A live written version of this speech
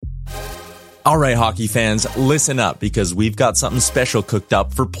All right, hockey fans, listen up because we've got something special cooked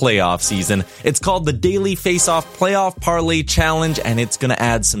up for playoff season. It's called the Daily Face-Off Playoff Parlay Challenge, and it's going to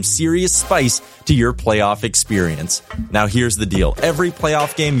add some serious spice to your playoff experience. Now, here's the deal. Every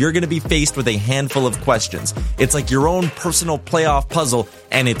playoff game, you're going to be faced with a handful of questions. It's like your own personal playoff puzzle,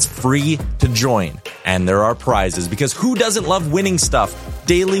 and it's free to join. And there are prizes, because who doesn't love winning stuff?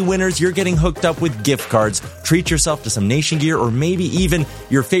 Daily winners, you're getting hooked up with gift cards. Treat yourself to some Nation gear or maybe even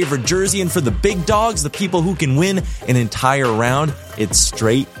your favorite jersey. And for the big dogs, the people who can win an entire round, it's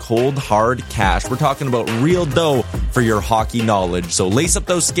straight, cold, hard cash. We're talking about real dough for your hockey knowledge. So lace up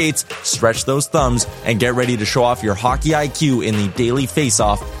those skates, stretch those thumbs, and get ready to show off your hockey IQ in the Daily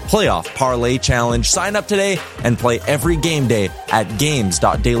Face-Off Playoff Parlay Challenge. Sign up today and play every game day at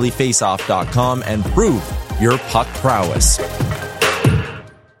games.dailyfaceoff.com and prove your puck prowess.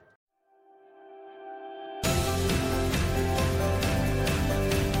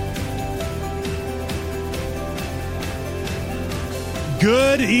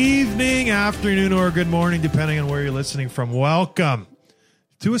 Good evening, afternoon, or good morning, depending on where you're listening from. Welcome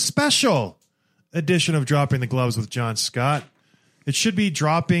to a special edition of Dropping the Gloves with John Scott. It should be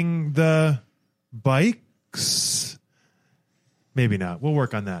dropping the bikes. Maybe not. We'll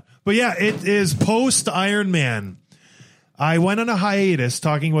work on that. But yeah, it is post Ironman. I went on a hiatus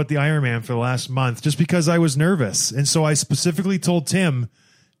talking about the Ironman for the last month just because I was nervous. And so I specifically told Tim,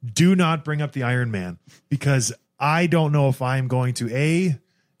 do not bring up the Ironman because I don't know if I'm going to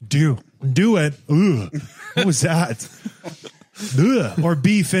do it. Ugh, what was that? Ugh, or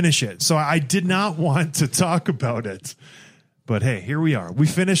B, finish it. So I did not want to talk about it. But hey, here we are. We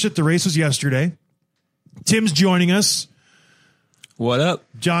finished it. The race was yesterday. Tim's joining us. What up?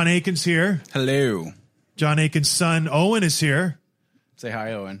 John Aiken's here. Hello. John Aiken's son, Owen, is here. Say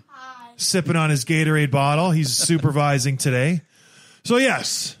hi, Owen. Sipping on his Gatorade bottle. He's supervising today. So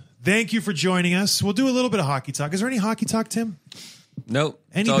yes, thank you for joining us. We'll do a little bit of hockey talk. Is there any hockey talk, Tim? Nope.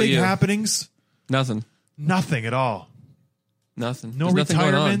 Any big happenings? Nothing. Nothing at all. Nothing. No There's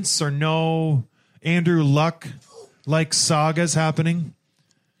retirements or no Andrew Luck like sagas happening.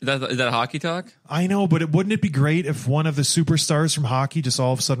 Is that hockey talk? I know, but wouldn't it be great if one of the superstars from hockey just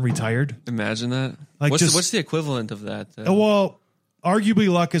all of a sudden retired? Imagine that. Like what's the equivalent of that? Well,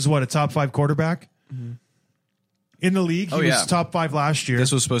 arguably Luck is what, a top 5 quarterback? Mm-hmm. In the league, he was top 5 last year.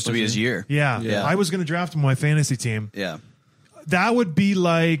 This was supposed to be his year. Yeah. I was going to draft him on my fantasy team. Yeah. That would be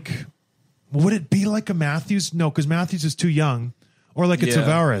like, would it be like a Matthews? No, because Matthews is too young. Or like a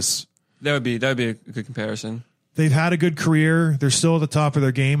Tavares. That would be a good comparison. They've had a good career. They're still at the top of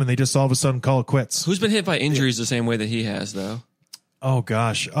their game, and they just all of a sudden call it quits. Who's been hit by injuries the same way that he has, though? Oh,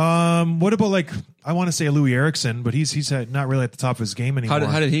 gosh. What about, like, I want to say Louis Eriksson, but he's not really at the top of his game anymore.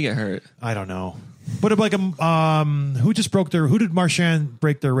 How did he get hurt? I don't know. What about, like, who did Marchand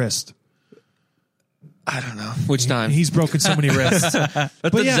break their wrist? I don't know. Which time? He's broken so many wrists. That's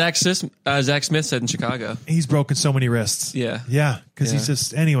what Zach Smith said in Chicago. He's broken so many wrists. Yeah. Yeah, because he's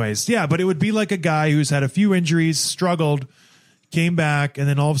just... Anyways, yeah, but it would be like a guy who's had a few injuries, struggled, came back, and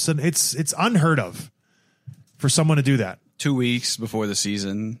then all of a sudden... It's unheard of for someone to do that. 2 weeks before the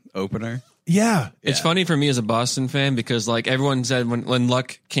season opener. Yeah. It's funny for me as a Boston fan because, like, everyone said when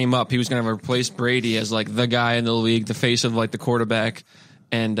Luck came up, he was going to replace Brady as, like, the guy in the league, the face of, like, the quarterback.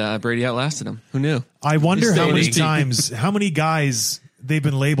 And Brady outlasted him. Who knew? I wonder how many guys they've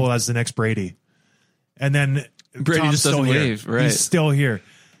been labeled as the next Brady. And then Brady Tom's just doesn't still leave. Here. Right. He's still here.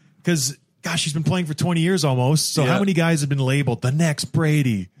 Because, gosh, he's been playing for 20 years almost. So how many guys have been labeled the next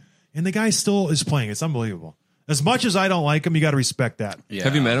Brady? And the guy still is playing. It's unbelievable. As much as I don't like him, you got to respect that. Yeah.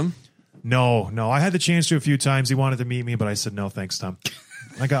 Have you met him? No. I had the chance to a few times. He wanted to meet me, but I said, no, thanks, Tom.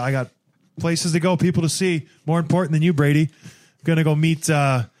 I got places to go, people to see. More important than you, Brady. Going to go meet,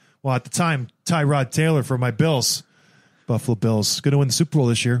 at the time, Tyrod Taylor for my Bills. Buffalo Bills. Going to win the Super Bowl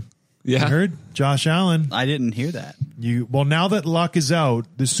this year. Yeah. You heard? Josh Allen. I didn't hear that. Now that Luck is out,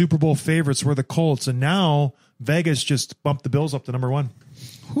 the Super Bowl favorites were the Colts, and now Vegas just bumped the Bills up to number 1.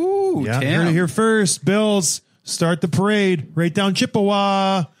 Ooh, yeah, heard it here first. Bills start the parade right down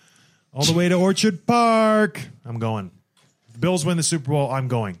Chippewa, all the way to Orchard Park. I'm going. If the Bills win the Super Bowl, I'm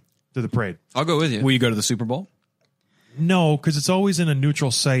going to the parade. I'll go with you. Will you go to the Super Bowl? No, because it's always in a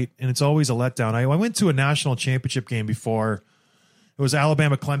neutral site, and it's always a letdown. I went to a national championship game before. It was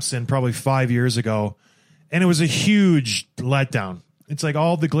Alabama-Clemson probably 5 years ago, and it was a huge letdown. It's like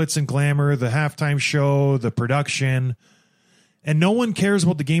all the glitz and glamour, the halftime show, the production, and no one cares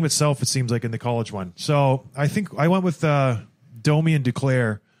about the game itself, it seems like, in the college one. So I think I went with Domi and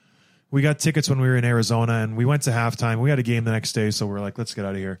Duclair. We got tickets when we were in Arizona, and we went to halftime. We had a game the next day, so we're like, let's get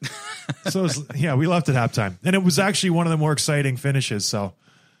out of here. So, we left at halftime. And it was actually one of the more exciting finishes, so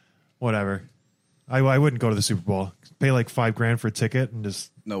whatever. I wouldn't go to the Super Bowl. Pay like $5,000 for a ticket and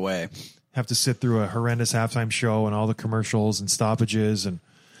just No way. have to sit through a horrendous halftime show and all the commercials and stoppages, and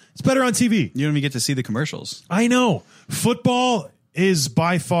it's better on TV. You don't even get to see the commercials. I know. Football is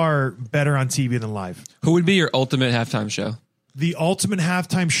by far better on TV than live. Who would be your ultimate halftime show? The ultimate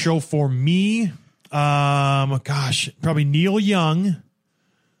halftime show for me, probably Neil Young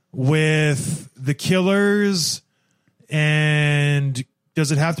with the Killers, and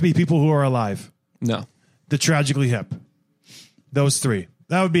does it have to be people who are alive? No. The Tragically Hip. Those three.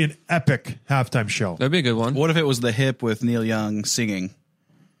 That would be an epic halftime show. That'd be a good one. What if it was the Hip with Neil Young singing?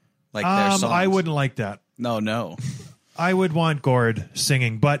 Like their songs? I wouldn't like that. No. I would want Gord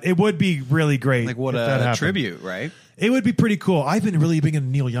singing, but it would be really great. Like what if that a happened. tribute, right? It would be pretty cool. I've been really big into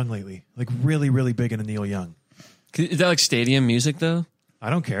Neil Young lately. Like really, really big into Neil Young. Is that like stadium music though? I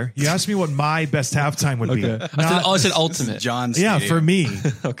don't care. You asked me what my best halftime would be. I said ultimate. John Yeah, Stadium. for me.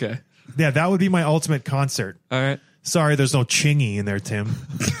 Okay. Yeah, that would be my ultimate concert. All right. Sorry, there's no Chingy in there, Tim.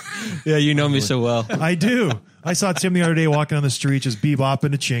 Yeah, you know me so well. I do. I saw Tim the other day walking on the street just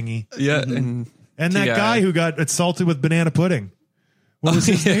bebopping to Chingy. Yeah. And And that guy who got assaulted with banana pudding. What was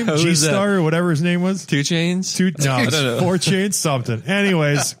his name? who was G-Star or whatever his name was? 2 Chainz? No, I it's don't know. 4 Chainz something.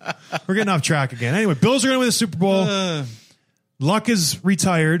 Anyways, we're getting off track again. Anyway, Bills are going to win the Super Bowl. Luck is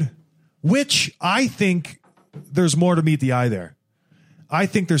retired, which I think there's more to meet the eye there. I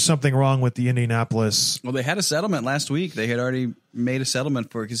think there's something wrong with the Indianapolis. Well, they had a settlement last week. They had already made a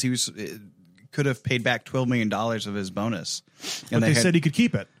settlement for it because he could have paid back $12 million of his bonus. But they said he could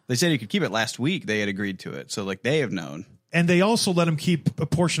keep it. They said he could keep it last week. They had agreed to it. So like they have known. And they also let him keep a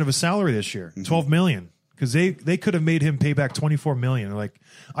portion of his salary this year, $12 million, because they could have made him pay back $24 million. Like,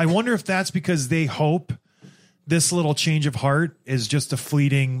 I wonder if that's because they hope this little change of heart is just a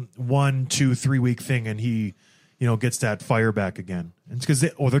fleeting 1, 2, 3 week thing, and he, gets that fire back again. And it's because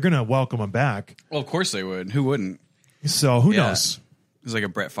they're going to welcome him back. Well, of course they would. Who wouldn't? So who knows? It's like a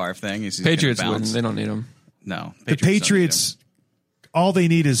Brett Favre thing. He's Patriots gonna bounce. wouldn't. They don't need him. No, The Patriots, all they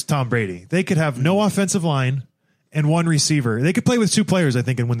need is Tom Brady. They could have no offensive line and one receiver. They could play with 2 players, I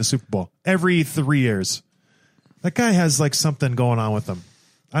think, and win the Super Bowl every 3 years. That guy has like something going on with him.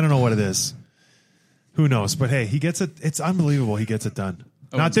 I don't know what it is. Who knows? But hey, he gets it. It's unbelievable. He gets it done.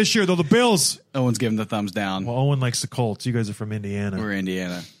 Not this year, though. The Bills. Owen's giving the thumbs down. Well, Owen likes the Colts. You guys are from Indiana. We're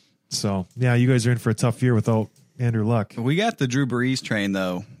Indiana. So, yeah, you guys are in for a tough year without Andrew Luck. We got the Drew Brees train,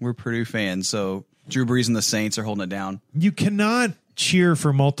 though. We're Purdue fans, so Drew Brees and the Saints are holding it down. You cannot cheer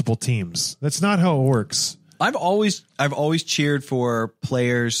for multiple teams. That's not how it works. I've always cheered for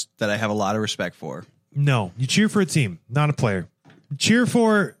players that I have a lot of respect for. No, you cheer for a team, not a player. You cheer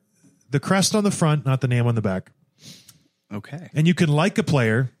for the crest on the front, not the name on the back. Okay. And you can like a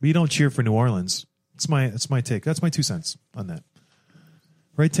player, but you don't cheer for New Orleans. That's my take. That's my 2 cents on that.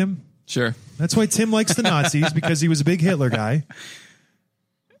 Right, Tim? Sure. That's why Tim likes the Nazis, because he was a big Hitler guy.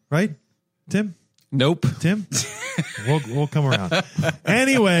 Right, Tim? Nope. Tim? We'll come around.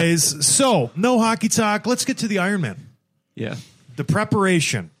 Anyways, so no hockey talk. Let's get to the Ironman. Yeah. The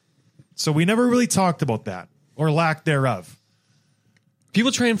preparation. So we never really talked about that, or lack thereof.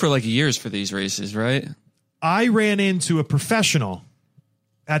 People train for like years for these races, right? I ran into a professional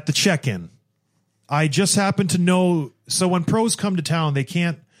at the check-in. I just happened to know. So when pros come to town, they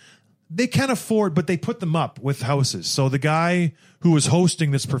can afford, but they put them up with houses. So the guy who was hosting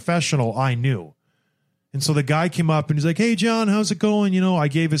this professional, I knew. And so the guy came up and he's like, "Hey, John, how's it going?" I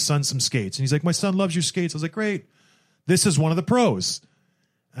gave his son some skates. And he's like, "My son loves your skates." I was like, "Great. This is one of the pros."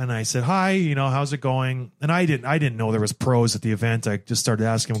 And I said, "Hi, how's it going?" And I didn't know there was pros at the event. I just started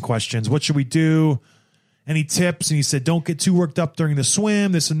asking him questions. What should we do? Any tips? And he said, "Don't get too worked up during the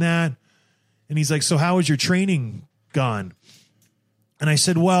swim, this and that." And he's like, "So how is your training gone?" And I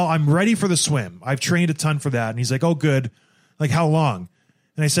said, "Well, I'm ready for the swim. I've trained a ton for that." And he's like, "Oh, good. Like how long?"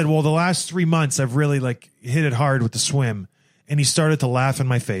 And I said, "Well, the last 3 months, I've really hit it hard with the swim." And he started to laugh in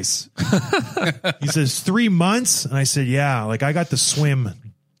my face. He says, 3 months? And I said, "Yeah, I got the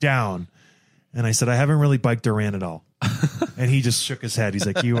swim down." And I said, "I haven't really biked or ran at all." And he just shook his head. He's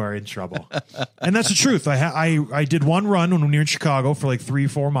like, "You are in trouble." And that's the truth. I did one run when we were in Chicago for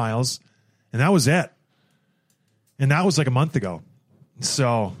 3-4 miles, and that was it. And that was a month ago.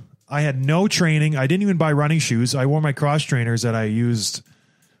 So I had no training. I didn't even buy running shoes. I wore my cross trainers that I used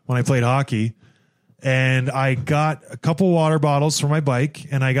when I played hockey. And I got a couple water bottles for my bike,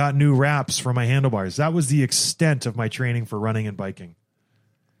 and I got new wraps for my handlebars. That was the extent of my training for running and biking.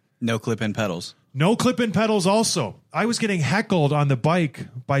 No clip-in pedals. No clip-in pedals also. I was getting heckled on the bike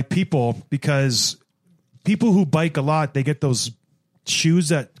by people because people who bike a lot, they get those shoes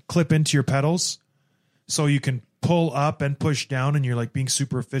that clip into your pedals so you can pull up and push down and you're like being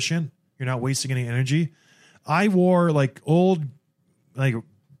super efficient. You're not wasting any energy. I wore like old, like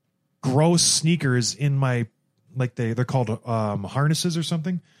gross sneakers in my, like they're called harnesses or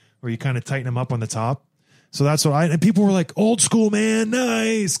something, where you kind of tighten them up on the top. So that's what and people were like, old school, man.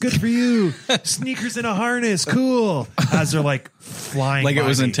 Nice. Good for you. Sneakers in a harness. Cool. As they're like flying. Like it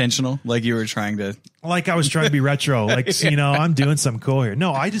was me. intentional. Like you were trying to. Like I was trying to be retro. Like, you know, I'm doing something cool here.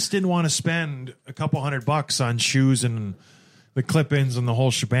 No, I just didn't want to spend a couple $100 on shoes and the clip-ins and the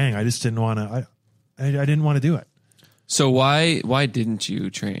whole shebang. I just didn't want to, I didn't want to do it. So why didn't you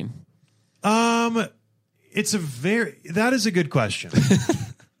train? That is a good question.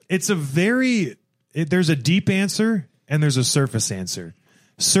 There's a deep answer and there's a surface answer.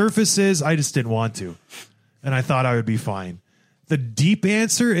 Surface is I just didn't want to, and I thought I would be fine. The deep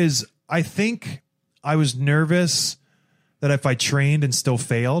answer is I think I was nervous that if I trained and still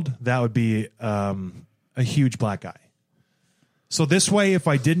failed, that would be a huge black eye. So this way, if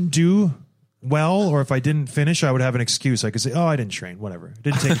I didn't do well or if I didn't finish, I would have an excuse. I could say, oh, I didn't train, whatever. I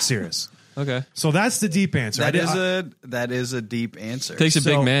didn't take it serious. Okay. So that's the deep answer. That is a deep answer. Takes a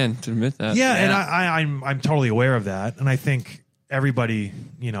big man to admit that. Yeah, and I'm totally aware of that, and I think everybody,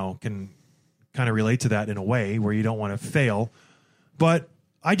 you know, can kind of relate to that in a way where you don't want to fail. But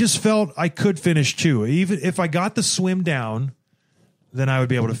I just felt I could finish too. Even if I got the swim down, then I would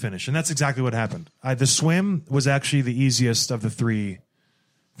be able to finish, and that's exactly what happened. The swim was actually the easiest of the three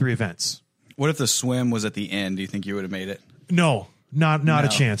events. What if the swim was at the end? Do you think you would have made it? No. Not a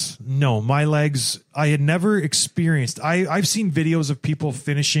chance. No, my legs, I had never experienced. I've seen videos of people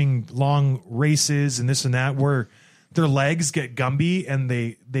finishing long races and this and that where their legs get Gumby and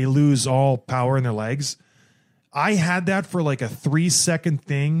they lose all power in their legs. I had that for like a 3-second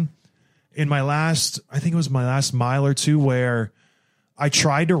thing in my last, I think it was my last mile or two, where I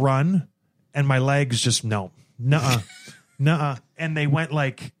tried to run and my legs just, nuh-uh. And they went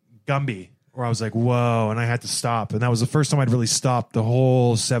like Gumby. Where I was like, whoa, and I had to stop. And that was the first time I'd really stopped the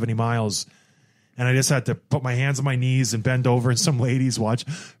whole 70 miles. And I just had to put my hands on my knees and bend over, and some ladies watch,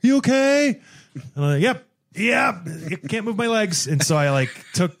 you okay? And I'm like, yep, I can't move my legs. And so I like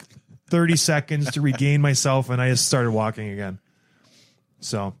took 30 seconds to regain myself, and I just started walking again.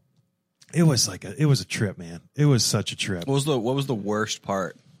 So it was a trip, man. It was such a trip. What was the worst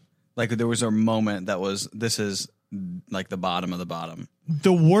part? Like there was a moment that was, this is like the bottom of the bottom.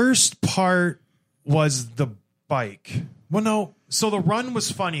 The worst part was the bike. Well, no. So the run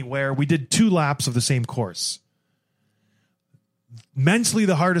was funny where we did 2 laps of the same course. Mentally,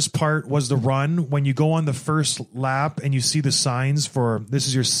 the hardest part was the run when you go on the first lap and you see the signs for this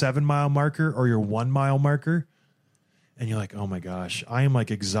is your 7-mile marker or your 1-mile marker. And you're like, oh my gosh, I am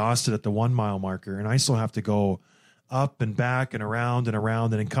like exhausted at the 1-mile marker. And I still have to go up and back and around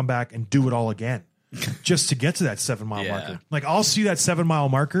and then come back and do it all again. Just to get to that 7-mile marker. Like I'll see that 7-mile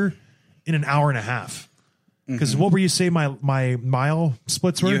marker in an hour and a half. Because what were you say my mile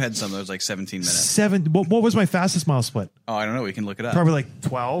splits were? You had some that was like 17 minutes. What was my fastest mile split? Oh, I don't know. We can look it up. Probably like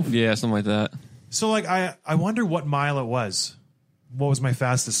 12. Yeah, something like that. So like I wonder what mile it was. What was my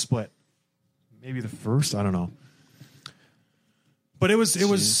fastest split? Maybe the first. I don't know. But it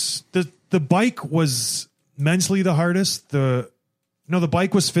was the bike was mentally the hardest. The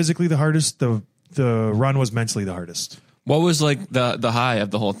bike was physically the hardest. The run was mentally the hardest. What was like the high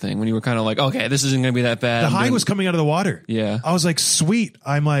of the whole thing when you were kind of like, okay, this isn't going to be that bad? The high was coming out of the water. Yeah. I was like, sweet.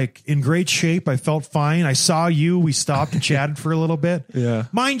 I'm like in great shape. I felt fine. I saw you. We stopped and chatted for a little bit. Yeah.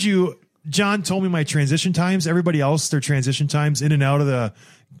 Mind you, John told me my transition times. Everybody else, their transition times in and out of the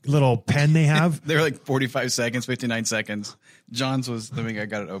little pen they have. They're like 45 seconds, 59 seconds. John's was, I think I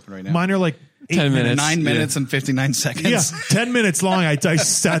got it open right now. Mine are like 10 minutes. 9 minutes and 59 seconds. Yeah, 10 minutes long. I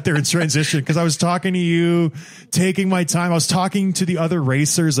sat there in transition because I was talking to you, taking my time. I was talking to the other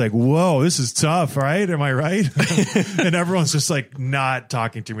racers like, whoa, this is tough, right? Am I right? And everyone's just like not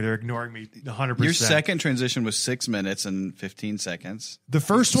talking to me. They're ignoring me 100%. Your second transition was 6 minutes and 15 seconds. The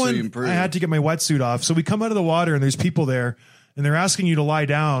first one, I had to get my wetsuit off. So we come out of the water and there's people there and they're asking you to lie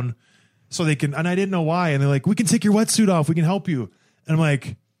down so they can, and I didn't know why. And they're like, we can take your wetsuit off. We can help you. And I'm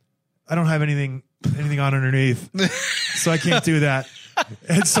like, I don't have anything on underneath, so I can't do that.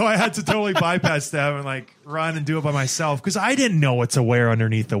 And so I had to totally bypass them and like run and do it by myself because I didn't know what to wear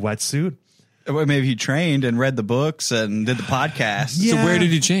underneath the wetsuit. Well, maybe you trained and read the books and did the podcast. Yeah. So where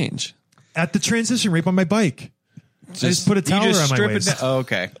did you change? At the transition rape on my bike. I just put a towel around my waist. Oh,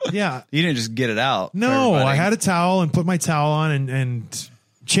 okay. Yeah. You didn't just get it out. No, I had a towel and put my towel on and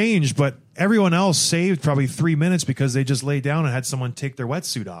changed, but everyone else saved probably 3 minutes because they just laid down and had someone take their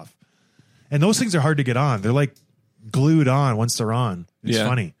wetsuit off. And those things are hard to get on. They're like glued on once they're on. It's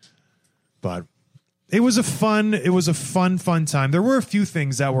funny. But It was a fun time. There were a few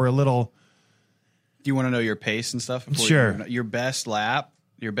things that were a little. Do you want to know your pace and stuff? Sure. Your best lap,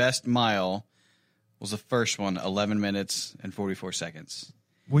 your best mile was the first one, 11 minutes and 44 seconds.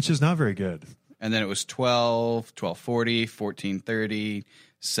 Which is not very good. And then it was 12, 12:40, 14:30,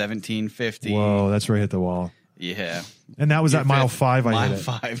 17:50. Whoa, that's where I hit the wall. Yeah. And that was at mile 5 I hit it.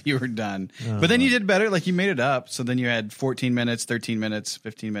 Mile 5, you were done. But then you did better. Like, you made it up. So then you had 14 minutes, 13 minutes,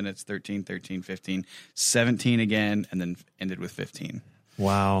 15 minutes, 13, 15, 17 again, and then ended with 15.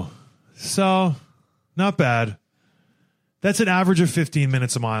 Wow. So, not bad. That's an average of 15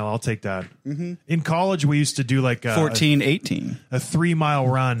 minutes a mile. I'll take that. Mm-hmm. In college, we used to do like 14, 18. A 3-mile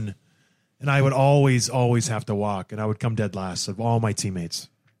run, and I would always have to walk, and I would come dead last of all my teammates.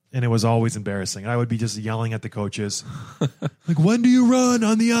 And it was always embarrassing. I would be just yelling at the coaches, like, when do you run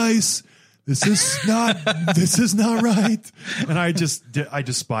on the ice? This is not right. And I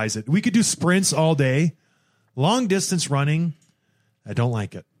despise it. We could do sprints all day. Long distance running, I don't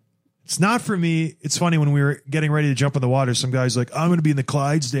like it. It's not for me. It's funny, when we were getting ready to jump in the water, some guy's like, I'm going to be in the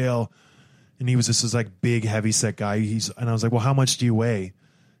Clydesdale. And he was this like big, heavy set guy. And I was like, well, how much do you weigh?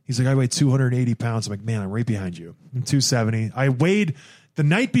 He's like, I weigh 280 pounds. I'm like, man, I'm right behind you. I'm 270. I weighed the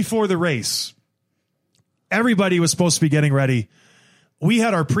night before the race. Everybody was supposed to be getting ready. We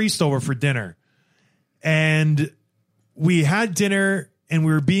had our priest over for dinner, and we had dinner, and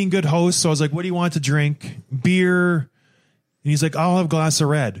we were being good hosts. So I was like, what do you want to drink? Beer. And he's like, I'll have a glass of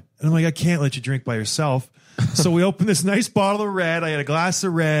red. And I'm like, I can't let you drink by yourself. So we opened this nice bottle of red. I had a glass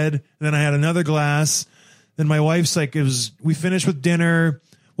of red, and then I had another glass. Then my wife's like, we finished with dinner.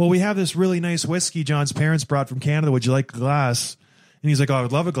 Well, we have this really nice whiskey John's parents brought from Canada. Would you like a glass? And he's like, oh, I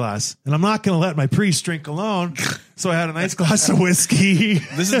would love a glass. And I'm not going to let my priest drink alone. So I had a nice glass of whiskey.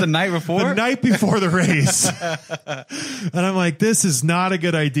 This is the night before? The night before the race. And I'm like, this is not a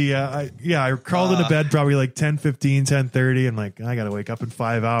good idea. I crawled into bed probably like 10:15, 10:30. I'm like, I got to wake up in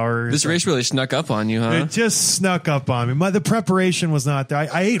 5 hours. This race really snuck up on you, huh? It just snuck up on me. The preparation was not there.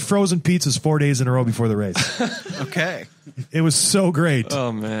 I ate frozen pizzas 4 days in a row before the race. Okay. It was so great.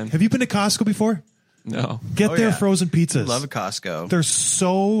 Oh, man. Have you been to Costco before? No. Get their frozen pizzas. Love a Costco. They're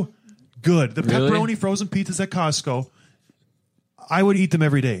so good. The Really? pepperoni frozen pizzas at Costco, I would eat them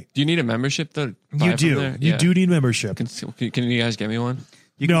every day. Do you need a membership, though? You do. You do need membership. Can you guys get me one?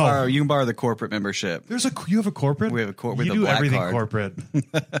 You can borrow the corporate membership. You have a corporate? We have a corporate. You do everything corporate.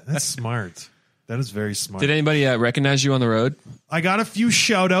 That's smart. That is very smart. Did anybody recognize you on the road? I got a few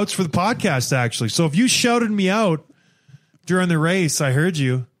shout outs for the podcast, actually. So if you shouted me out during the race, I heard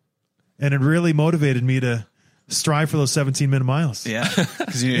you. And it really motivated me to strive for those 17-minute miles. Yeah,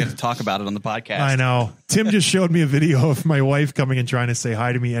 because you have to talk about it on the podcast. I know. Tim just showed me a video of my wife coming and trying to say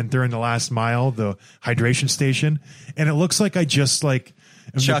hi to me, and during the last mile, the hydration station, and it looks like I just like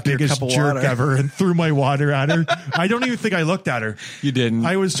am Chuck the your biggest cup of jerk water. ever and threw my water at her. I don't even think I looked at her. You didn't.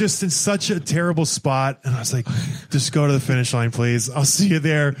 I was just in such a terrible spot, and I was like, just go to the finish line, please. I'll see you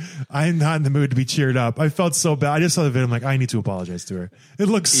there. I'm not in the mood to be cheered up. I felt so bad. I just saw the video. I'm like, I need to apologize to her. It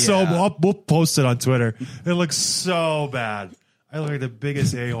looks so, we'll post it on Twitter. It looks so bad. I look like the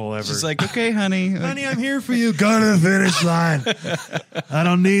biggest a-hole ever. She's like, okay, honey. Honey, I'm here for you. Go to the finish line. I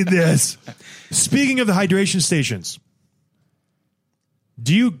don't need this. Speaking of the hydration stations,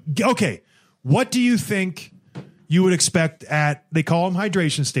 what do you think you would expect at, they call them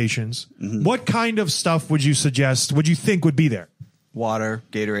hydration stations. Mm-hmm. What kind of stuff would you suggest, would you think would be there? Water,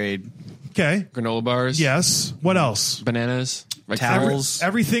 Gatorade. Okay. Granola bars. Yes. What else? Bananas. Like Towels.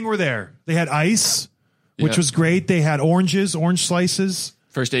 Everything were there. They had ice, which Yeah. was great. They had orange slices.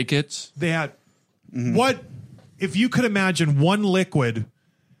 First aid kits. They had what, if you could imagine one liquid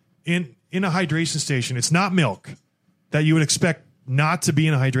in a hydration station, it's not milk, that you would expect not to be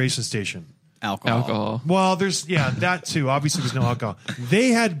in a hydration station. Alcohol. Well, there's, that too. Obviously, there's no alcohol. They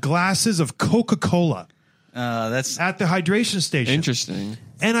had glasses of Coca-Cola That's at the hydration station. Interesting.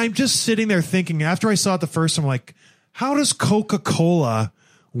 And I'm just sitting there thinking, after I saw it the first time, I'm like, how does Coca-Cola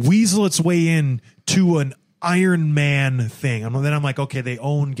weasel its way in to an Iron Man thing? And then I'm like, okay, they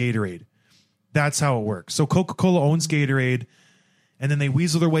own Gatorade. That's how it works. So Coca-Cola owns Gatorade, and then they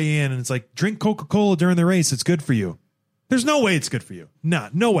weasel their way in, and it's like, drink Coca-Cola during the race. It's good for you. There's no way it's good for you.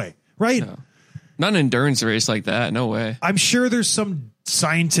 No way. Right? No. Not an endurance race like that. No way. I'm sure there's some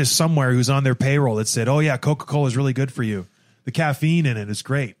scientist somewhere who's on their payroll that said, oh, yeah, Coca-Cola is really good for you. The caffeine in it is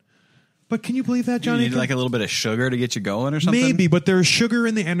great. But can you believe that, you Johnny? need like a little bit of sugar to get you going or something? Maybe, but there's sugar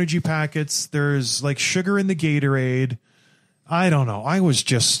in the energy packets. There's like sugar in the Gatorade. I don't know. I was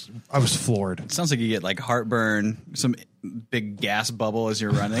floored. It sounds like you get like heartburn, some big gas bubble as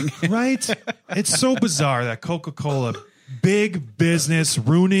you're running. Right? It's so bizarre that Coca-Cola, big business,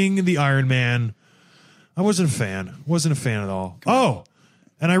 ruining the Iron Man. I wasn't a fan. Wasn't a fan at all. Oh,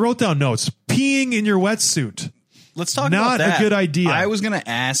 and I wrote down notes. Peeing in your wetsuit. Let's talk Not about that. a good idea. I was going to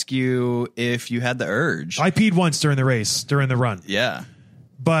ask you if you had the urge. I peed once during the race, during the run. Yeah.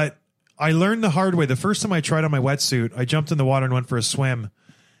 But I learned the hard way. The first time I tried on my wetsuit, I jumped in the water and went for a swim.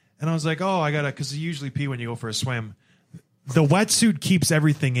 And I was like, oh, I got to, because you usually pee when you go for a swim. The wetsuit keeps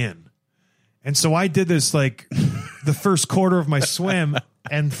everything in. And so I did this like the first quarter of my swim.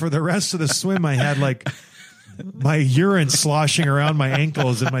 And for the rest of the swim, I had like my urine sloshing around my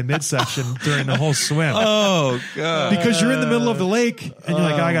ankles in my midsection during the whole swim. Oh, God. Because you're in the middle of the lake and you're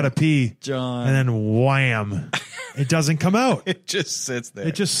like, I got to pee. John. And then wham, it doesn't come out. It just sits there.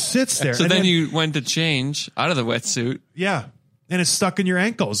 It just sits there. So And then you went to change out of the wetsuit. yeah. And it's stuck in your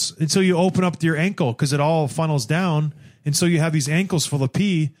ankles. And so you open up your ankle because it all funnels down. And so you have these ankles full of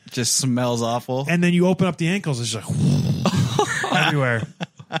pee. just smells awful. And then you open up the ankles. It's just like everywhere.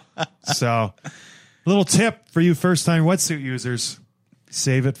 So a little tip for you first-time wetsuit users.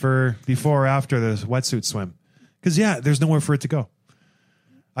 Save it for before or after the wetsuit swim. Because, yeah, there's nowhere for it to go.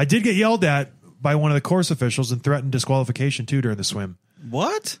 I did get yelled at by one of the course officials and threatened disqualification, too, during the swim.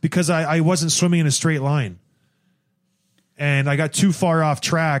 What? Because I wasn't swimming in a straight line. And I got too far off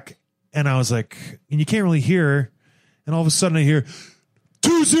track. And I was like, and you can't really hear. And all of a sudden I hear,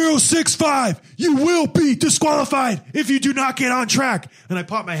 2065, you will be disqualified if you do not get on track. And I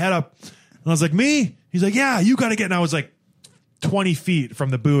popped my head up. And I was like, me? He's like, yeah, you got to get. And I was like 20 feet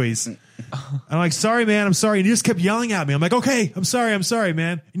from the buoys. And I'm like, sorry, man, I'm sorry. And he just kept yelling at me. I'm like, okay, I'm sorry,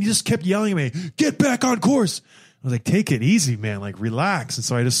 man. And he just kept yelling at me, get back on course. I was like, take it easy, man. Like, relax. And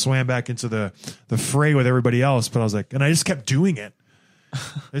so I just swam back into the fray with everybody else. But I was like, and I just kept doing it.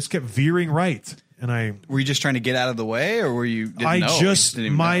 I just kept veering right. And Were you just trying to get out of the way, or were you?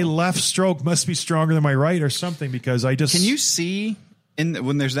 Didn't my know? left stroke must be stronger than my right or something because I just. Can you see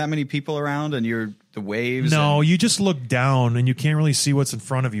when there's that many people around and the waves? No, you just look down and you can't really see what's in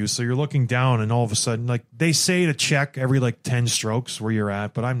front of you. So you're looking down and all of a sudden, like they say to check every like 10 strokes where you're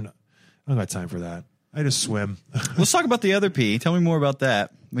at, but I don't got time for that. I just swim. Let's talk about the other pee. Tell me more about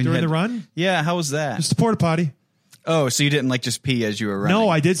that. During the run? Yeah, how was that? Just the porta potty. Oh, so you didn't like just pee as you were running? No,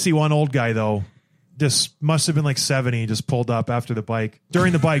 I did see one old guy though. Just must have been like 70, just pulled up after the bike.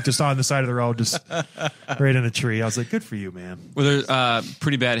 During the bike, just on the side of the road, just right in a tree. I was like, good for you, man. Were there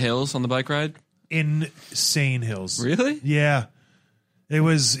pretty bad hills on the bike ride? Insane hills. Really? Yeah. It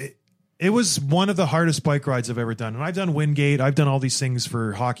was one of the hardest bike rides I've ever done. And I've done Wingate. I've done all these things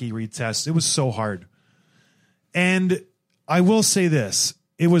for hockey retests. It was so hard. And I will say this.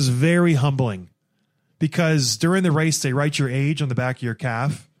 It was very humbling because during the race, they write your age on the back of your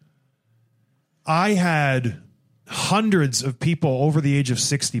calf. I had hundreds of people over the age of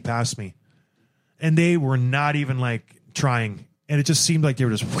 60 pass me, and they were not even like trying. And it just seemed like they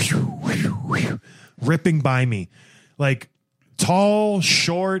were just ripping by me. Like tall,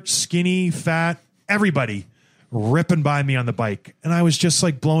 short, skinny, fat, everybody ripping by me on the bike. And I was just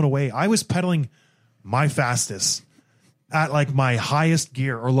like blown away. I was pedaling my fastest at like my highest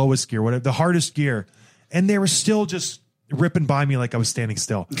gear or lowest gear, whatever, the hardest gear. And they were still just ripping by me like I was standing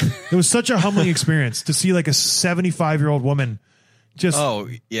still. It was such a humbling experience to see like a 75-year-old woman just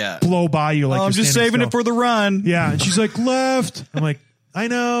blow by you like I'm just saving still. it for the run. Yeah, and she's like, left. I'm like, I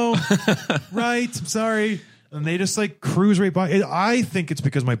know. Right, I'm sorry. And they just like cruise right by. I think it's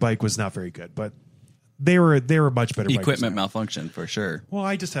because my bike was not very good, but they were much better. Equipment malfunction for sure. Well,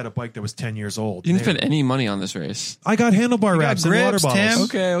 I just had a bike that was 10 years old. You didn't spend any money on this race. I got handlebar wraps and water grips,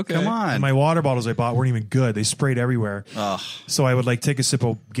 bottles. Tim. Okay. Come on. And my water bottles I bought weren't even good. They sprayed everywhere. Ugh. So I would like take a sip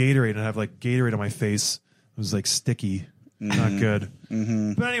of Gatorade and have like Gatorade on my face. It was like sticky. Not good.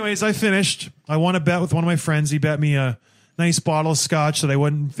 Mm-hmm. But anyways, I finished. I won a bet with one of my friends. He bet me a nice bottle of scotch that I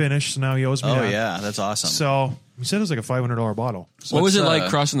wouldn't finish. So now he owes me that. Yeah, that's awesome. So he said it was like a $500 bottle. So What was it like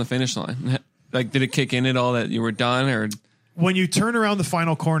crossing the finish line? Like, did it kick in at all that you were done, or? when you turn around the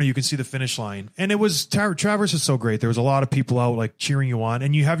final corner, you can see the finish line. And it was Traverse is so great. There was a lot of people out like cheering you on,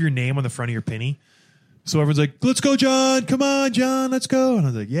 and you have your name on the front of your penny. So everyone's like, "Let's go, John! Come on, John! Let's go!" And I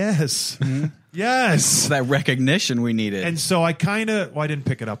was like, "Yes, yes." It's that recognition we needed. And so I kind of, I didn't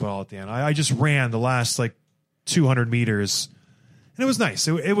pick it up at all at the end. I just ran the last like 200 meters, and it was nice.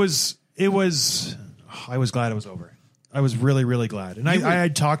 It was. I was glad it was over. I was really, really glad. And I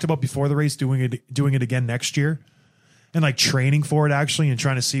had talked about before the race doing it again next year, and like training for it actually, and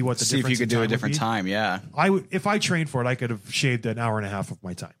trying to see what the see if you could do a different time. Yeah, if I trained for it, I could have shaved an hour and a half of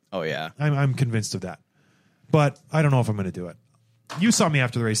my time. Oh yeah, I'm convinced of that. But I don't know if I'm going to do it. You saw me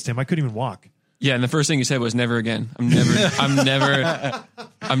after the race, Tim. I couldn't even walk. Yeah, and the first thing you said was never again. I'm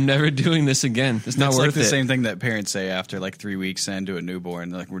I'm never doing this again. It's not It's worth like the it. same thing that parents say after like 3 weeks into a newborn.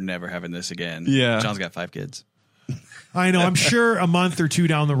 They're like, we're never having this again. Yeah. John's got 5 kids. I know. I'm sure a month or two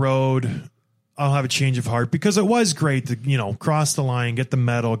down the road, I'll have a change of heart because it was great to, cross the line, get the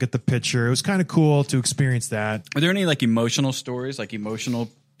medal, get the picture. It was kind of cool to experience that. Are there any like emotional stories, like emotional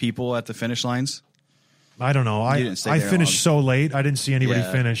people at the finish lines? I don't know. I didn't stay there finished so late. I didn't see anybody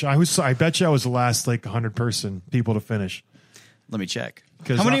Yeah. finish. I bet you I was the last like 100 people to finish. Let me check.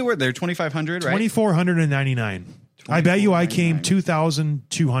 'Cause How many were there? 2,500, right? 2,499. I bet you I came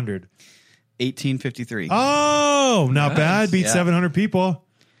 2,200. 1853. Oh, not Nice. bad. Beat Yeah. 700 people.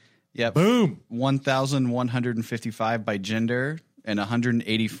 Yep. Boom. 1,155 by gender and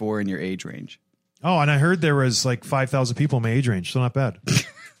 184 in your age range. Oh, and I heard there was like 5,000 people in my age range. So not bad.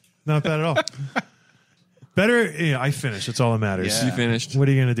 Not bad at all. Better. Yeah, I finished. That's all that matters. Yeah. You finished. What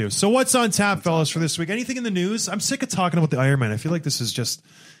are you going to do? So what's on tap, fellas, for this week? Anything in the news? I'm sick of talking about the Ironman. I feel like this is just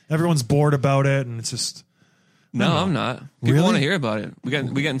everyone's bored about it, and it's just No, I'm not. People Really? want to hear about it. We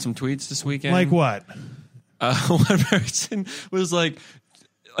getting some tweets this weekend. like what? One person was like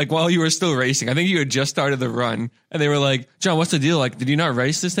while you were still racing, I think you had just started the run, and they were like, "John, what's the deal? Like, did you not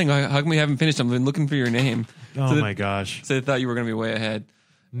race this thing? How come we haven't finished? I've been looking for your name." Oh So my gosh! So they thought you were going to be way ahead.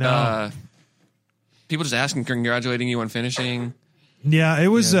 No. People just asking, congratulating you on finishing. Yeah, it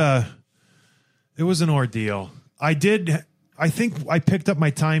was an ordeal. I think I picked up my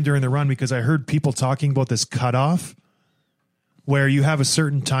time during the run because I heard people talking about this cutoff where you have a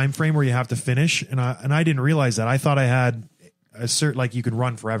certain time frame where you have to finish, and I didn't realize that. I thought I had a certain, like, you could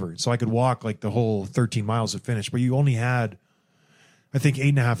run forever, so I could walk like the whole 13 miles to finish, but you only had, I think,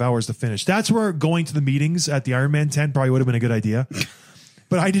 8.5 hours to finish. That's where going to the meetings at the Ironman tent probably would have been a good idea.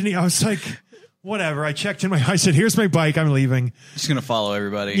 But I didn't. I was like, whatever. I checked in I said, here's my bike. I'm leaving. Just going to follow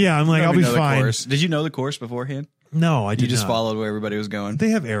everybody. Yeah, I'm like, I'll be Know the fine. course. Did you know the course beforehand? No, I did You just not. followed where everybody was going? They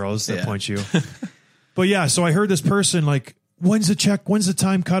have arrows that Yeah. point you. But yeah, so I heard this person like, when's the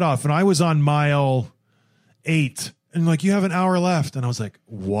time cutoff? And I was on mile 8 and like, you have an hour left. And I was like,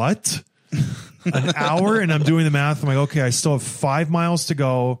 what? An hour? And I'm doing the math. I'm like, okay, I still have 5 miles to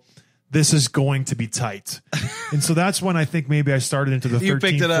go. This is going to be tight. And so that's when I think maybe I started into the You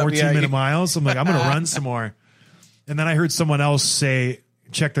 13, picked it up, 14 yeah, minute you- miles. I'm like, I'm going to run some more. And then I heard someone else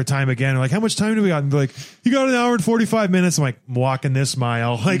check their time again. Like, how much time do we got? And they're like, you got an hour and 45 minutes. I'm like, I'm walking this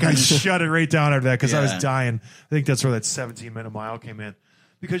mile. Like, I shut it right down after that because I was Yeah. dying. I think that's where that 17-minute mile came in.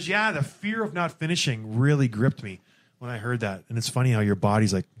 Because, yeah, the fear of not finishing really gripped me when I heard that. And it's funny how your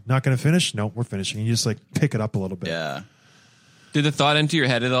body's like, not going to finish? No, we're finishing. And you just like pick it up a little bit. Yeah. Did the thought enter your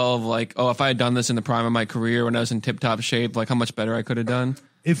head at all of like, oh, if I had done this in the prime of my career when I was in tip-top shape, like how much better I could have done?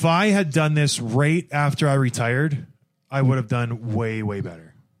 If I had done this right after I retired, I would have done way, way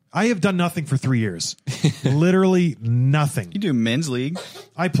better. I have done nothing for 3 years. Literally nothing. You do men's league.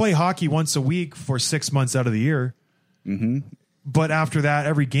 I play hockey once a week for 6 months out of the year. Mm-hmm. But after that,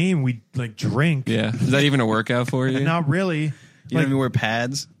 every game we like drink. Yeah. Is that even a workout for you? Not really. You Like, don't even wear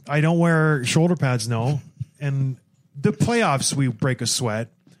pads. I don't wear shoulder pads, no. And the playoffs, we break a sweat.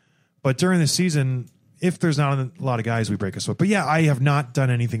 But during the season, if there's not a lot of guys, we break a sweat. But yeah, I have not done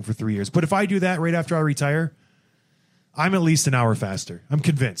anything for 3 years. But if I do that right after I retire, I'm at least an hour faster. I'm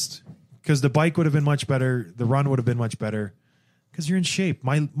convinced. Because the bike would have been much better. The run would have been much better. Because you're in shape.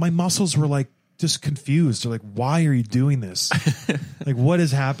 My muscles were like just confused. They're like, why are you doing this? Like, what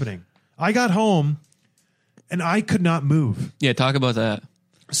is happening? I got home and I could not move. Yeah, talk about that.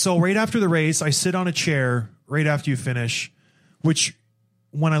 So right after the race, I sit on a chair right after you finish, which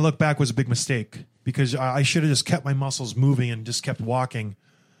when I look back was a big mistake because I should have just kept my muscles moving and just kept walking.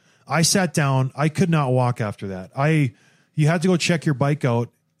 I sat down. I could not walk after that. You had to go check your bike out.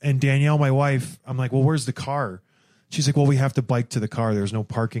 And Danielle, my wife, I'm like, well, where's the car? She's like, well, we have to bike to the car. There's no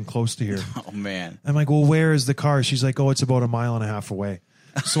parking close to here. Oh, man. I'm like, well, where is the car? She's like, oh, it's about 1.5 miles away.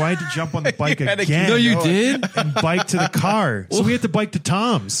 So I had to jump on the bike You had to again. No, you did? And bike to the car. So we had to bike to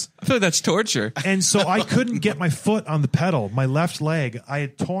Tom's. I feel like that's torture. And so I couldn't get my foot on the pedal. My left leg, I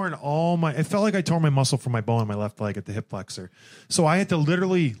had torn it felt like I tore my muscle from my bone in my left leg at the hip flexor. So I had to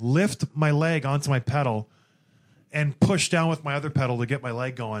literally lift my leg onto my pedal and push down with my other pedal to get my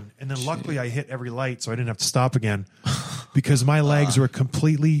leg going. And then luckily I hit every light so I didn't have to stop again because my legs were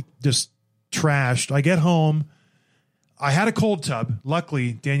completely just trashed. I get home. I had a cold tub.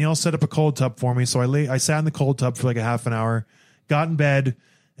 Luckily, Danielle set up a cold tub for me. So I sat in the cold tub for like a half an hour, got in bed,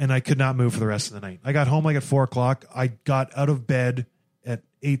 and I could not move for the rest of the night. I got home like at 4:00. I got out of bed at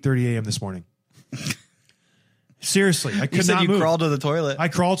 8:30 a.m. this morning. Seriously, I could You said not you move. crawled to the toilet. I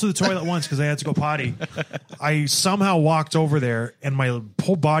crawled to the toilet once because I had to go potty. I somehow walked over there and my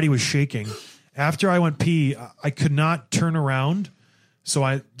whole body was shaking. After I went pee, I could not turn around So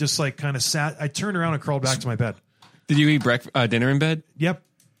I just like kind of sat. I turned around and crawled back to my bed. Did you eat dinner in bed? Yep,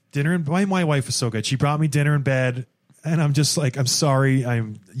 dinner. My wife was so good. She brought me dinner in bed, and I'm just like, I'm sorry,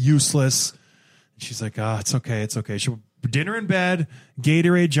 I'm useless. She's like, it's okay, it's okay. Dinner in bed,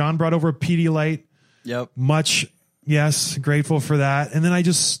 Gatorade. John brought over a Pedialyte. Yep. Much, yes, grateful for that. And then I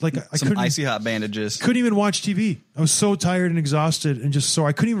just like I Some couldn't icy hot bandages. couldn't even watch TV. I was so tired and exhausted, and just so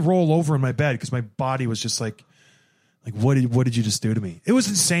I couldn't even roll over in my bed because my body was just like what did you just do to me? It was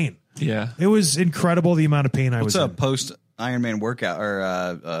insane. Yeah. It was incredible the amount of pain I What's was a in. post Ironman workout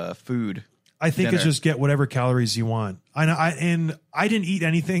or food? I think dinner? it's just get whatever calories you want. I didn't eat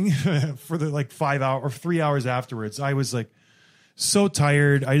anything for the like 5 hours or 3 hours afterwards. I was like so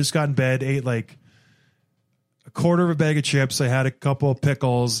tired. I just got in bed, ate like a quarter of a bag of chips. I had a couple of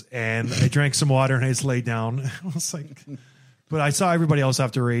pickles and I drank some water and I just laid down. I was like, but I saw everybody else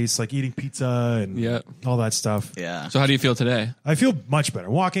after race, like eating pizza and all that stuff. Yeah. So how do you feel today? I feel much better.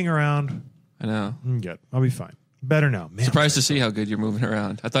 Walking around, I know. I'm good. I'll be fine. Better now. Man, Surprised to see how good you're moving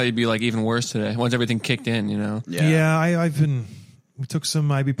around. I thought you'd be like even worse today once everything kicked in, you know? Yeah, we took some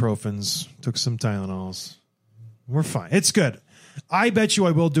ibuprofens, took some Tylenols. We're fine. It's good. I bet you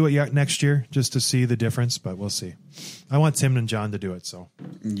I will do it next year just to see the difference, but we'll see. I want Tim and John to do it, so.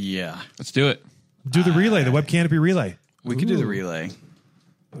 Yeah. Let's do it. Do the relay, the Web Canopy relay. We could do the relay.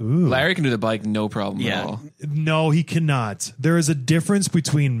 Ooh. Larry can do the bike, no problem at all. No, he cannot. There is a difference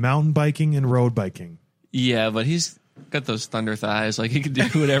between mountain biking and road biking. Yeah, but he's got those thunder thighs. Like he could do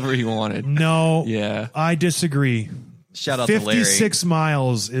whatever he wanted. No. Yeah. I disagree. Shout out to Larry. 56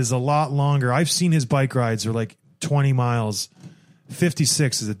 miles is a lot longer. I've seen his bike rides are like 20 miles.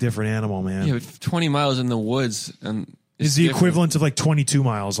 56 is a different animal, man. Yeah, but 20 miles in the woods and is the equivalent of like 22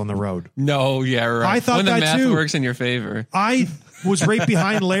 miles on the road. No, yeah, right. I thought when the that math too. works in your favor. I was right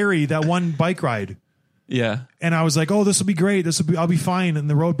behind Larry that one bike ride. Yeah. And I was like, oh, this will be great. I'll be fine in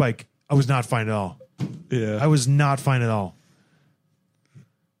the road bike. I was not fine at all. Yeah. I was not fine at all.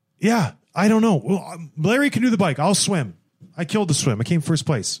 Yeah, I don't know. Well, Larry can do the bike. I'll swim. I killed the swim. I came first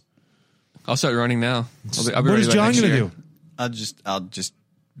place. I'll start running now. I'll be What ready is by John next going to year. do? I'll just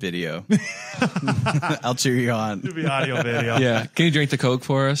video. I'll cheer you on. The audio video. Yeah. Can you drink the Coke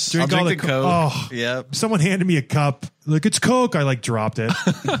for us? Drink I'll all drink the Coke. Oh, Yep. someone handed me a cup. Like, it's Coke. I like dropped it.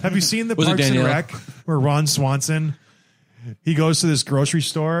 Have you seen the Was it Parks and Danielle? Rec where Ron Swanson, he goes to this grocery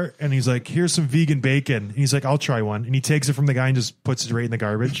store and he's like, here's some vegan bacon. And he's like, I'll try one. And he takes it from the guy and just puts it right in the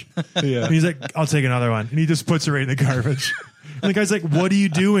garbage. Yeah. And he's like, I'll take another one. And he just puts it right in the garbage. And the guy's like, what are you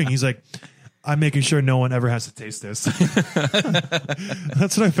doing? He's like, I'm making sure no one ever has to taste this.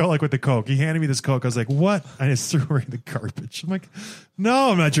 That's what I felt like with the Coke. He handed me this Coke. I was like, what? I just threw it right in the garbage. I'm like,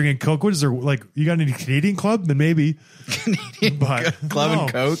 no, I'm not drinking Coke. What is there? Like, you got any Canadian club? Then maybe. But Club no.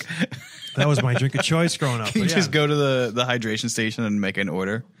 and Coke. That was my drink of choice growing up. Can you But just yeah, go to the hydration station and make an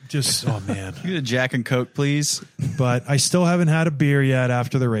order? oh man. Get a Jack and Coke, please. But I still haven't had a beer yet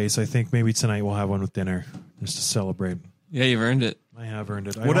after the race. I think maybe tonight we'll have one with dinner just to celebrate. Yeah, you've earned it. I have earned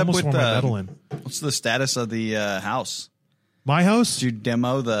it. What I up almost with wore my medal in. What's the status of the house? My house? Did you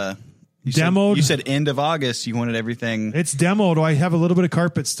demo the? You Demoed? You said end of August. You wanted everything. It's demoed. I have a little bit of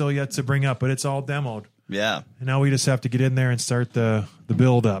carpet still yet to bring up, but it's all demoed. Yeah. And now we just have to get in there and start the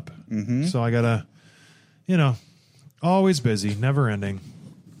build up. Mm-hmm. So I gotta, always busy, never ending.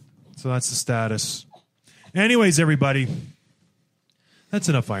 So that's the status. Anyways, everybody, that's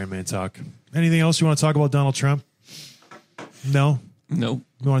enough Ironman talk. Anything else you want to talk about Donald Trump? No? Nope.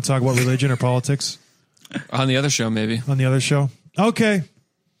 You want to talk about religion or politics On the other show, maybe. on the other show? Okay.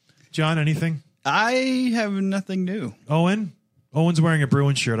 John, anything? I have nothing new. Owen? Owen's wearing a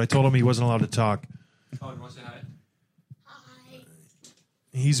Bruins shirt. I told him he wasn't allowed to talk. Oh, you want to say hi?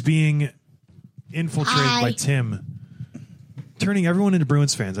 He's being infiltrated by Tim, turning everyone into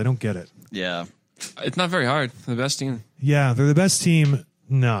Bruins fans. I don't get it. Yeah. It's not very hard. The best team. Yeah, they're the best team.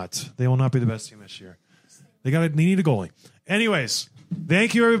 Not. They will not be the best team this year. They need a goalie. Anyways,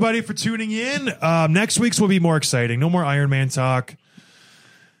 thank you everybody for tuning in. Next week's will be more exciting. No more Ironman talk.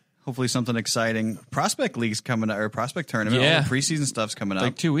 Hopefully something exciting. Prospect League's coming up, or Prospect Tournament. Yeah. All the preseason stuff's coming up.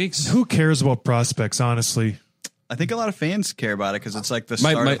 Like 2 weeks. Who cares about prospects, honestly? I think a lot of fans care about it because it's like the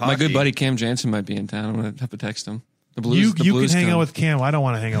start My of hockey. good buddy Cam Jansen might be in town. I'm going to have to text him. The Blues. You the can Blues hang come. out with Cam. I don't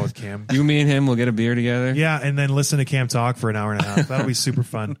want to hang out with Cam. You, me, and him will get a beer together. Yeah, and then listen to Cam talk for an hour and a half. That'll be super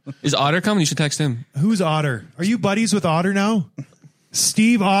fun. Is Otter coming? You should text him. Who's Otter? Are you buddies with Otter now?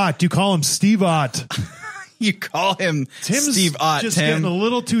 Steve Ott. You call him Steve Ott. You call him Tim's Steve Ott. just Tim. getting a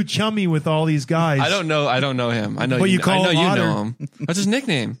little too chummy with all these guys. I don't know him. I know But you call I know him you Otter. know him. That's his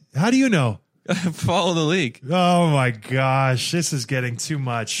nickname. How do you know? Follow the league. Oh my gosh, this is getting too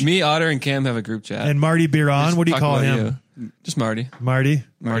much. Me, Otter, and Cam have a group chat. And Marty Biron, Just what do you talk call about him? Just Marty. Marty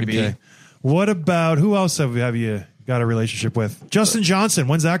Marty Okay. B. What about who else have you got a relationship with? Justin Johnson.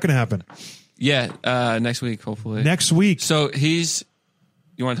 When's that going to happen? Yeah, next week, hopefully. Next week. So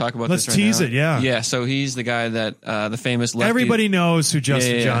you want to talk about Let's this right tease now? it, yeah. Yeah, so he's the guy that, the famous lefty. Everybody knows who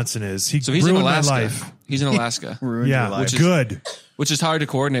Justin Yeah. Johnson is. He So he's in ruined my Alaska. life. He's in Alaska. Ruined your Yeah, life. good. Which is hard to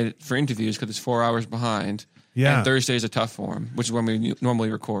coordinate for interviews because it's 4 hours behind. Yeah. And Thursdays are tough for him, which is when we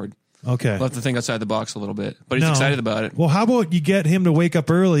normally record. Okay. We'll have to think outside the box a little bit. But he's No. excited about it Well, how about you get him to wake up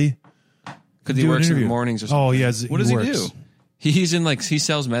early? because he do an works in the interview? mornings or something. Oh, yes. What does he works. do? He's in he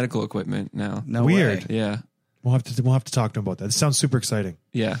sells medical equipment now. No Weird. way. Yeah. We'll have to talk to him about that. It sounds super exciting.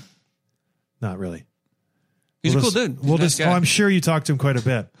 Yeah. Not really. He's We'll a cool just- dude. He's We'll a nice just. guy. Oh, I'm sure you talked to him quite a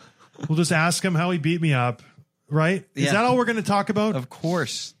bit. We'll just ask him how he beat me up. Right? Is Yeah. that all we're going to talk about? Of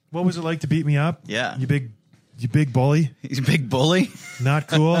course. What was it like to beat me up? Yeah. You big bully. He's a big bully. Not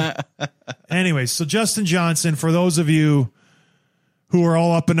cool. Anyway, so Justin Johnson, for those of you who were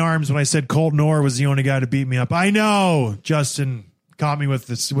all up in arms when I said Colton Orr was the only guy to beat me up, I know Justin caught me with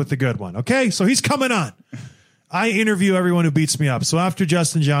the good one. Okay, so he's coming on. I interview everyone who beats me up. So after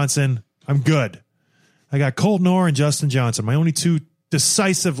Justin Johnson, I'm good. I got Colton Orr and Justin Johnson, my only two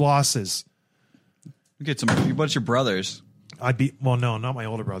decisive losses. You get some. What's your brothers? No, not my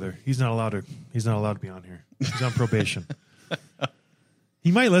older brother. He's not allowed to be on here. He's on probation.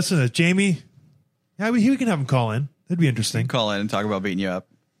 He might listen to this. Jamie, yeah, we can have him call in. That'd be interesting. Call in and talk about beating you up.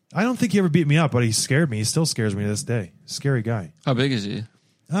 I don't think he ever beat me up, but he scared me. He still scares me to this day. Scary guy. How big is he?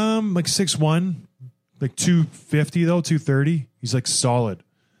 Like 6'1", like 250 though, 230. He's like solid.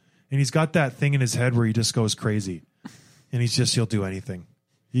 And he's got that thing in his head where he just goes crazy. And he'll do anything.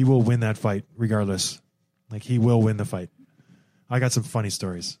 He will win that fight regardless. Like he will win the fight. I got some funny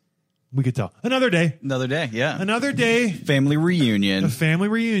stories. We could tell. Another day. Another day. Yeah. Another day. Family reunion. A family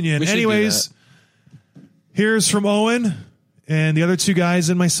reunion. We should do Anyways, here's from Owen and the other two guys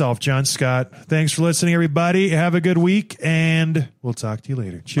and myself, John Scott. Thanks for listening, everybody. Have a good week, and we'll talk to you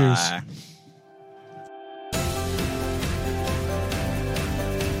later. Cheers. Bye.